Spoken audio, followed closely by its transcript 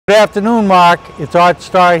Good afternoon, Mark. It's Art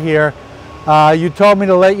Star here. You told me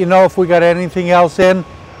to let you know if we got anything else in.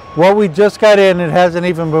 What we just got in, it hasn't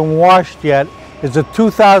even been washed yet, is a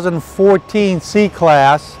 2014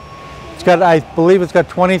 C-Class. It's got, I believe it's got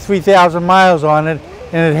 23,000 miles on it,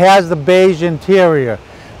 and it has the beige interior.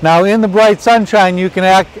 Now in the bright sunshine you can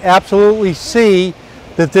absolutely see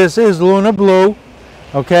that this is Lunar Blue,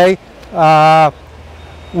 okay?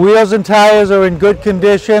 Wheels and tires are in good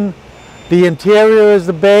condition. The interior is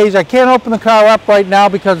the beige. I can't open the car up right now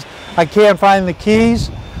because I can't find the keys,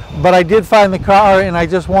 but I did find the car, and I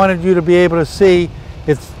just wanted you to be able to see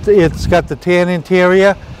it's got the tan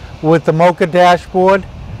interior with the mocha dashboard,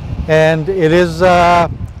 and it is a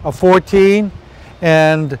 14,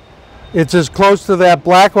 and it's as close to that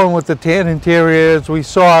black one with the tan interior as we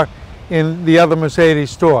saw in the other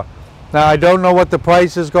Mercedes store. Now I don't know what the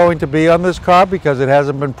price is going to be on this car because it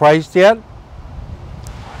hasn't been priced yet.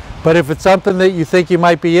 But if it's something that you think you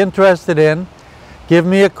might be interested in, give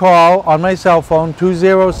me a call on my cell phone,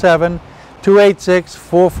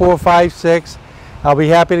 207-286-4456. I'll be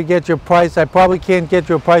happy to get your price. I probably can't get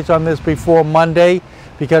your price on this before Monday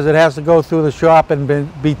because it has to go through the shop and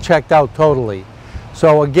be checked out totally.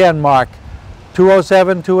 So again, Mark,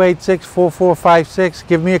 207-286-4456.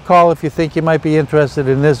 Give me a call if you think you might be interested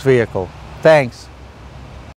in this vehicle. Thanks.